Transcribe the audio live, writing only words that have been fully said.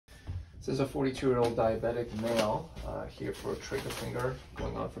This is a 42-year-old diabetic male here for a trigger finger,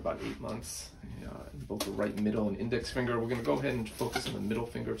 going on for about 8 months. Both the right middle and index finger. We're going to go ahead and focus on the middle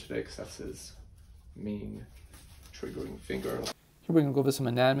finger today because that's his main triggering finger. Here we're going to go over some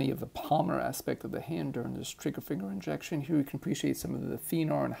anatomy of the palmar aspect of the hand during this trigger finger injection. Here you can appreciate some of the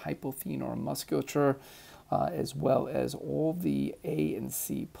thenar and hypothenar musculature, as well as all the A and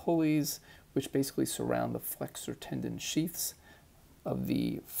C pulleys, which basically surround the flexor tendon sheaths of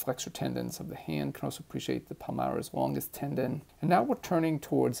the flexor tendons of the hand. You can also appreciate the palmaris longus tendon. And now we're turning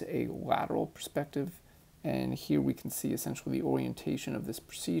towards a lateral perspective. And here we can see essentially the orientation of this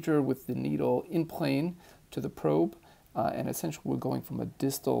procedure with the needle in plane to the probe. And essentially we're going from a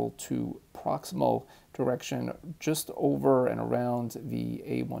distal to proximal direction just over and around the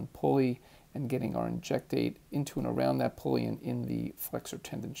A1 pulley and getting our injectate into and around that pulley and in the flexor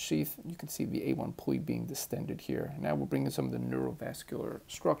tendon sheath. You can see the A1 pulley being distended here. Now we're bringing some of the neurovascular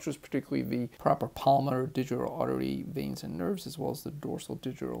structures, particularly the proper palmar digital artery veins and nerves, as well as the dorsal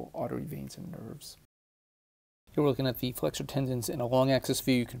digital artery veins and nerves. Here we're looking at the flexor tendons in a long axis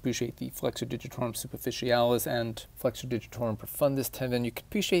view. You can appreciate the flexor digitorum superficialis and flexor digitorum profundus tendon. You can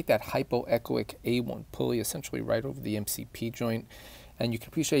appreciate that hypoechoic A1 pulley essentially right over the MCP joint. And you can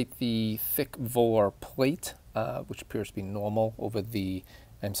appreciate the thick volar plate, which appears to be normal over the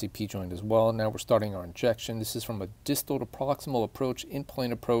MCP joint as well. Now we're starting our injection. This is from a distal to proximal approach,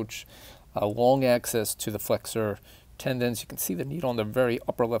 in-plane approach, long access to the flexor tendons. You can see the needle on the very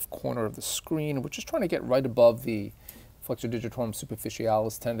upper left corner of the screen. We're just trying to get right above the flexor digitorum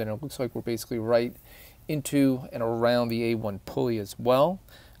superficialis tendon. It looks like we're basically right into and around the A1 pulley as well,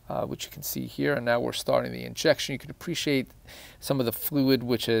 which you can see here. And now we're starting the injection. You can appreciate some of the fluid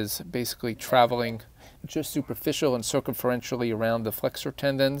which is basically traveling just superficial and circumferentially around the flexor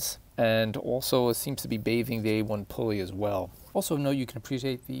tendons, and also it seems to be bathing the A1 pulley as well. Also note you can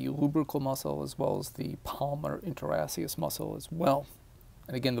appreciate the lubrical muscle as well as the palmar interosseous muscle as well.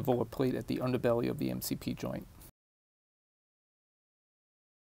 And again, the volar plate at the underbelly of the MCP joint.